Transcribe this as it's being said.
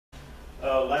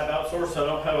Lab outsource, I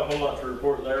don't have a whole lot to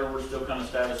report there. We're still kind of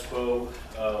status quo,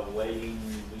 waiting.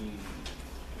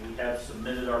 We have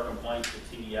submitted our complaint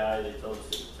to TDI. They told us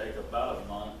it would take about a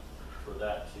month for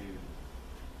that to,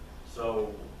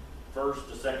 so first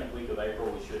to second week of April,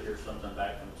 we should hear something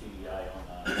back from TDI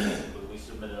on that. But we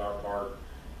submitted our part.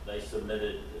 They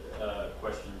submitted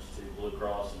questions to Blue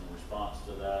Cross in response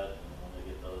to that, and when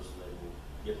they get those, they will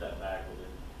get that back within.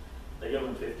 They give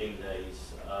them 15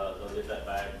 days. They'll get that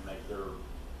back and make their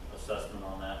assessment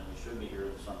on that, and we should be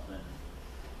hearing something.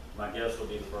 My guess will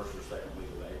be the first or second week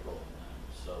of April on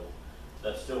that. So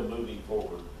that's still moving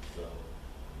forward. So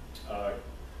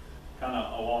kind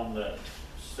of along that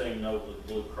same note with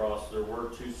Blue Cross, there were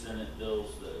 2 Senate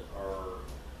bills that are.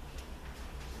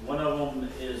 One of them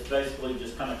is basically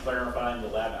just kind of clarifying the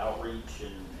lab outreach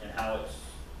and how it's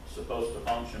supposed to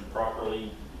function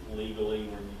properly, legally,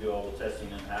 when you do all the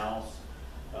testing in-house.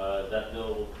 That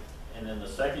bill, and then the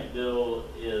second bill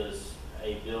is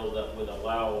a bill that would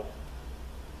allow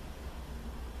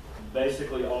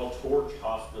basically all Torch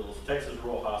hospitals, Texas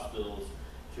rural hospitals,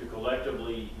 to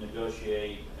collectively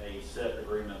negotiate a set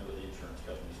agreement with insurance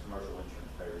companies, commercial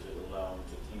insurance payers. It would allow them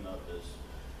to team up as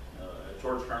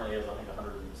Torch currently has, I think,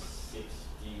 160,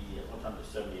 at one time it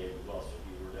was 78, we lost a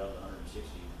few, we're down to 160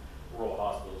 rural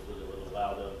hospitals, but it would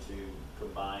allow them to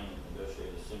combine and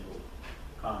negotiate a single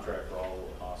contract for all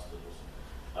rural hospitals.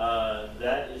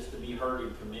 That is to be heard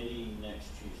in committee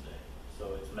next Tuesday.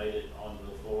 So it's made it onto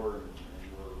the floor, and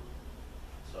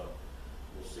so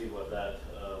we'll see what that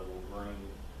will bring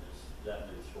as that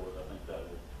moves forward. I think that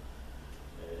will,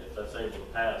 if that's able to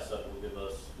pass, that will give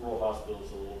us rural hospitals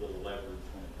a little bit of leverage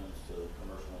when it comes to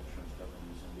commercial insurance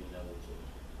companies and being able to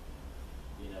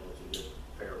get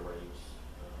fair rates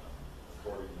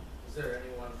accordingly. Is there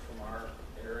anyone from our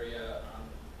area on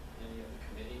any of the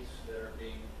committees that are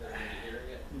hearing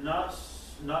it?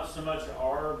 Not so much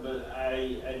our, but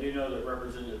I do know that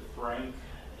Representative Frank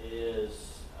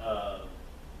is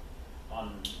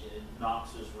on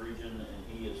Knox's region, and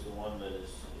he is the one that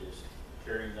is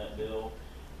carrying that bill,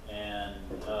 and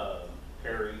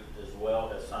Perry as well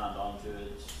has signed on to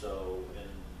it. So, and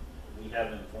we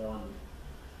have informed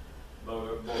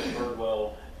both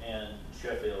Birdwell and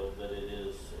Sheffield that it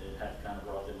is, and have kind of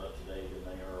brought them up to date, and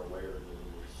they are aware that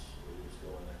it is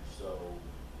going there. So,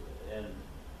 and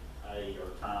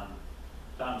our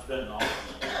time spent on it,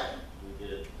 we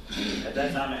did. At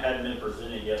that time, it hadn't been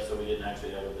presented yet, so we didn't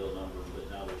actually have a bill number, but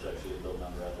now there's actually a bill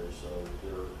number out there. So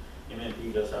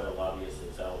MNP does have a lobbyist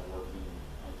that's out working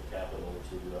at the Capitol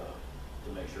to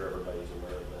make sure everybody's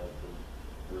aware of that.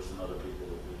 There were some other people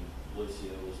that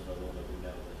Lucio was another one that we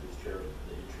met with, who's chair of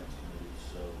the insurance committee.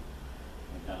 So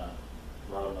we kind of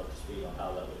brought them up to speed on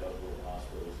how that would help rural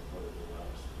hospitals and what it would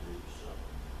allow us to do. So,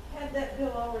 had that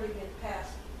bill already been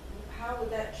passed, how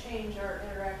would that change our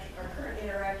current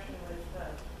interaction with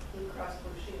Blue Cross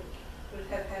Blue Shield? Would it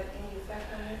have had any effect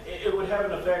on it? It would have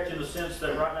an effect in the sense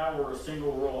that right now we're a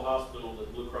single rural hospital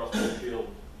that Blue Cross Blue Shield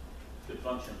could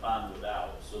function fine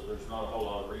without. So there's not a whole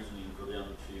lot of reasoning for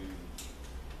them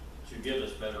to give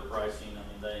us better pricing. I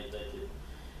mean, they could,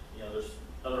 there's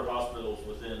other hospitals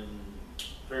within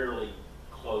fairly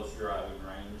close driving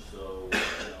range. So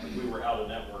if we were out of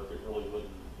network, it really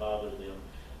wouldn't bother them.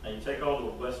 Now you take all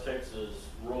the West Texas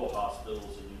rural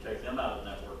hospitals and you take them out of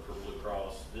network for Blue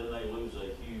Cross, then they lose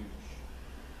a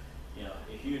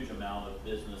huge amount of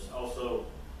business. Also,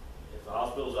 if the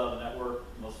hospital's out of network,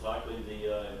 most likely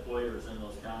the employers in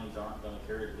those counties aren't going to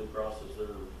carry Blue Cross as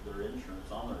their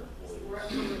insurance on their employees. We're up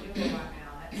to renewal right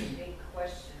now. That's a big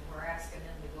question. We're asking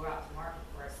them to go out to market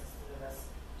for us instead of us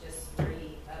just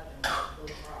re-up and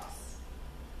Blue Cross.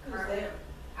 Who's them?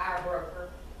 Our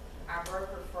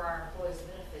broker for our employees'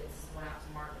 benefits went out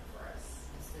to market for us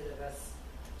instead of us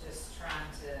just trying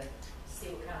to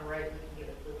see what kind of rate we can get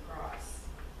at Blue Cross.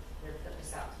 They're putting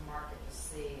us out to market to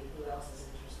see who else is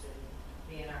interested in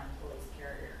being our employees'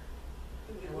 carrier.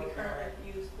 Do we currently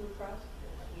use Blue Cross?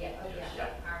 Yeah,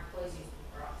 Yeah. Our employees use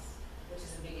Blue Cross, which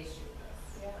is a big issue with us.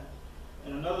 Yeah.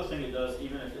 And another thing it does,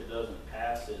 even if it doesn't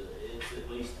pass, it's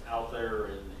at least out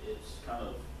there, and it's kind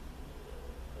of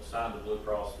a sign to Blue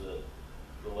Cross that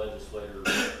the legislators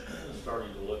are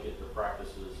starting to look at the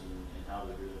practices and how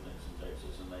they're doing things in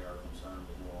Texas, and they are concerned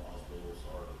that rural hospitals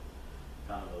are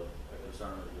kind of a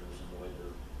concern of theirs in the way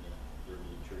they're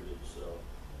being treated. So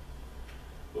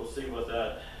we'll see what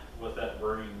that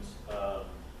brings.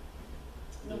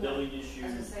 The billing issue. I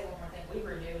was going to say one more thing. We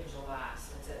renew in July,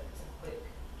 so it's a quick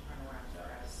turnaround for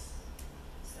us.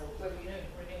 So we renew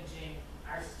in June.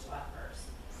 Ours is July 1st.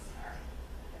 Sorry.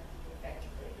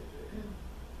 Effectively.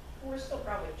 We're still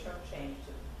probably chump change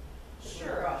to Blue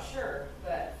Sure, Cross. sure.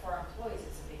 But for our employees,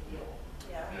 it's a big deal.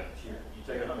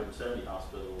 70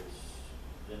 hospitals,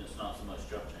 then it's not so much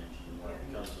jump change anymore. It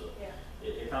becomes Yeah.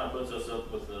 it kind of puts us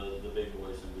up with the big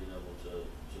boys and being able to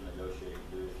negotiate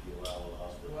and do if you allow the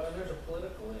hospitals. Well, there's a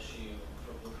political issue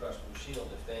for Blue Cross Blue Shield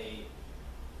if they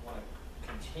want to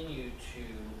continue to,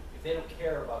 if they don't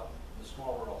care about the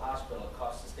small rural hospital, it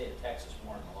costs the state of Texas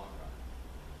more in the long run.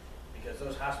 Because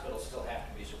those hospitals still have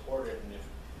to be supported, and if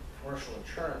commercial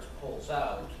insurance pulls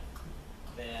out,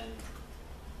 then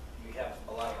you have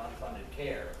a lot of unfunded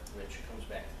care, which comes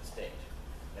back to the state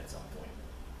at some point.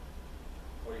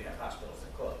 Or you have hospitals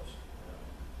that close.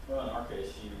 Well, in our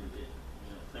case, you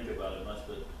think about it much,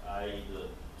 but the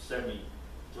 73%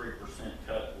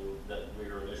 cut that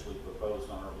we were initially proposed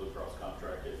on our Blue Cross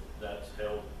contract, if that's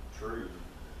held true,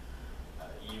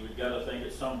 you would gotta think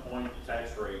at some point the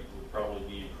tax rate would probably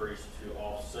be increased to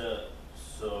offset.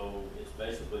 So it's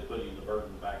basically putting the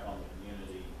burden back on the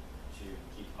community to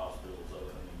keep hospitals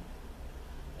open.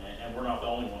 And we're not the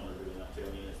only one that are doing that too.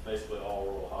 I mean, it's basically all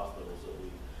rural hospitals that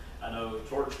I know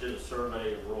Torch did a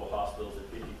survey of rural hospitals, and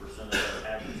 50% of them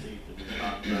have received the new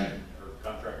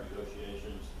contract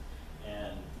negotiations,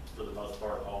 and for the most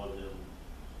part, all of them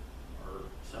are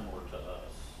similar to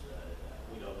us.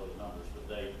 We don't know the numbers, but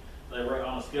they rate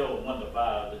on a scale of 1 to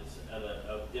 5. It's at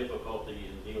a difficulty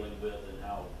in dealing with and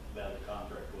how bad the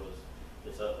contract was.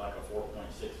 It's up like a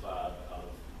 4.65 out of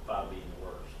 5 being the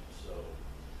worst.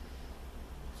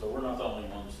 So we're not the only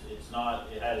ones. It's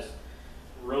not. It has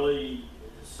really.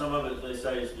 Some of it they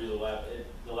say is due to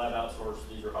the lab outsource.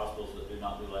 These are hospitals that do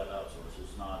not do lab outsource.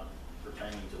 It's not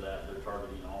pertaining to that. They're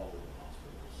targeting all of the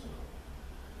hospitals.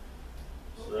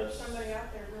 So There's that's somebody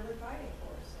out there really fighting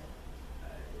for us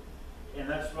then. and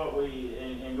that's what we.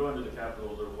 And going to the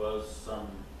Capitol, there was some.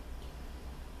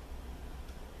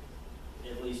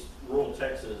 At least rural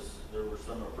Texas, there were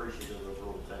some appreciative of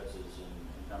rural Texas and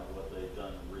kind of what they've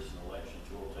done in recent elections.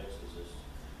 Rural Texas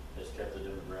has kept the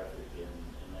demographic and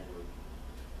they were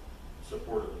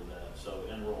supportive of that. So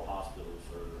in rural hospitals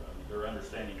they're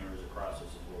understanding there is a crisis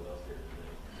in rural health care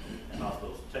today. And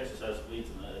hospitals, Texas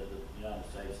leads in the United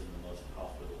States in the most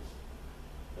hospitals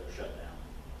that are shut down.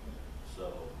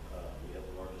 So we have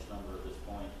the largest number at this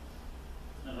point.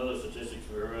 And other statistics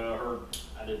we heard,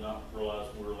 I did not realize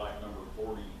we were like number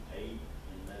 48 in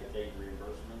Medicaid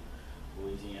reimbursement.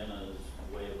 Louisiana is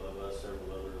way above us, several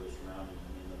other of us surrounding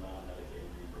in the non-Medicaid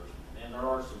reimbursement. And there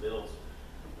are some bills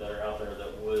that are out there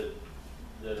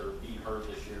that are being heard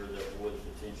this year that would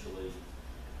potentially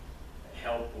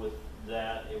help with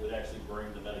that. It would actually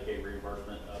bring the Medicaid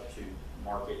reimbursement up to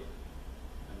market.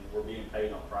 I mean, we're being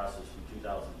paid on prices from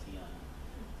 2010,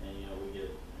 and we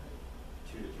get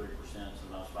 2 to 3%,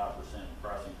 sometimes 5%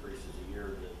 price increases a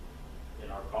year in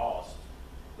our cost,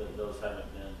 but those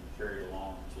haven't been carried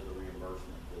along to the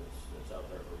reimbursement that's out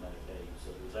there for Medicaid.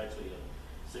 So there's actually a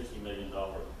 $60 million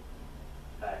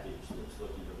package that's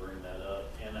looking to bring that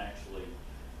up and actually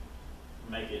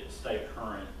make it stay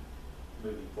current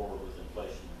moving forward with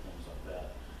inflation and things like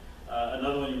that.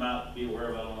 Another one you might be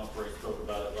aware of, I don't know if Ray spoke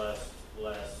about it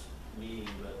last meeting,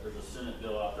 but there's a Senate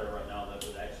bill out there right now that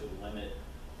would actually limit,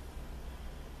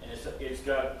 and it's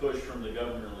got pushed from the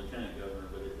governor and lieutenant governor,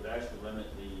 but it would actually limit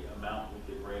the amount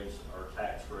we could raise our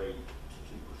tax rate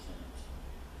to 2%.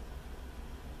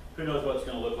 Who knows what it's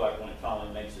going to look like when it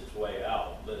finally makes its way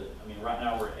out, but I mean right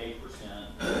now we're at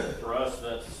 8%. For us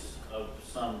that's of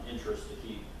some interest to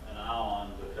keep an eye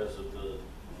on because of the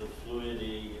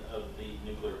fluidity of the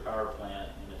nuclear power plant,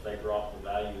 and if they drop the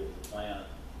value of the plant,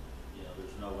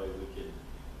 there's no way we could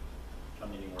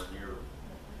come anywhere near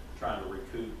trying to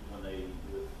recoup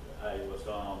with what's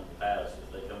gone on in the past.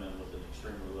 If they come in with an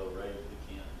extremely low rate,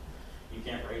 you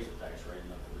can't raise the tax rate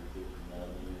enough to recoup from that. I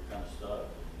mean, you're kind of stuck.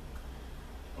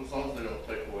 As long as they don't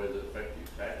take away the effective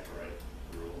tax rate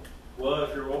rule. Well,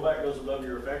 if your rollback goes above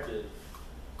your effective,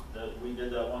 we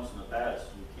did that once in the past.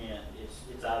 You can't.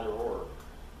 It's either or,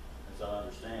 as I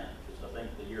understand. Because I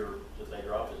think the year that they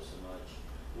dropped it so much,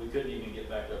 we couldn't even get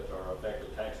back up to our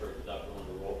effective tax rate without going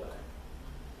to rollback.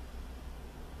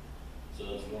 So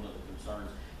that's one of the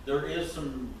concerns. There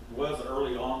was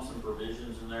early on some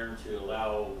provisions in there to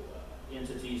allow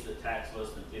entities that tax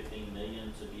less than 15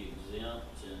 million to be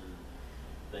exempt, and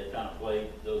they kind of played.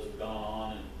 Those have gone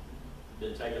on and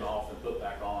been taken off and put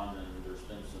back on, and there's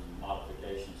been some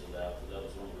modifications of that. So that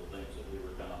was one of the things that we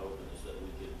were kind of hoping is that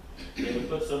they would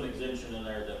put some exemption in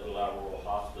there that would allow rural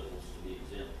hospitals to be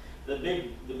exempt. The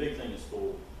big thing is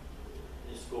school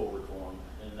reform,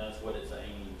 and that's what it's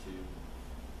aiming to.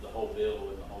 The whole bill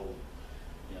and the whole,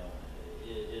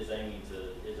 is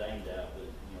aimed at, but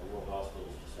rural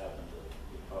hospitals just happen to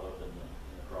get caught up in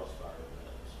the crossfire of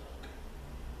that. So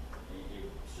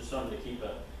it's just something to keep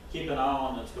keep an eye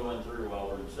on that's going through while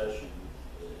we're in session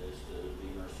is to be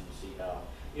interesting to see how.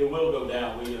 It will go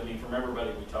down. I mean, from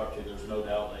everybody we talked to, there's no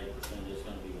doubt 8% is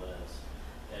gonna be less.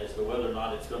 As to whether or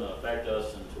not it's gonna affect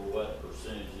us and to what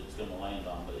percentage it's gonna land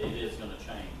on, but it is gonna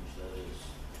change, that is.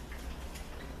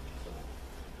 So,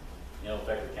 you know,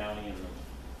 affect the county and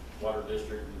the water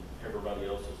district and everybody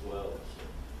else as well,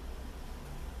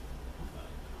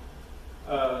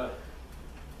 so.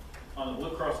 On the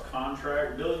Blue Cross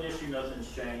contract, billing issue,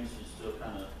 nothing's changed, it's still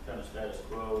kind of status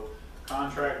quo.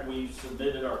 Contract, we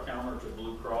submitted our counter to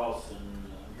Blue Cross,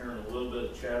 and I'm hearing a little bit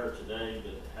of chatter today,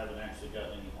 but haven't actually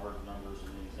gotten any hard numbers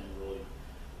and anything really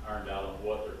ironed out on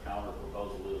what their counter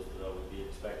proposal is, but I would be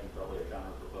expecting probably a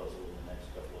counter proposal in the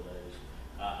next couple of days.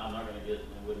 I'm not gonna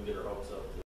wouldn't get our hopes up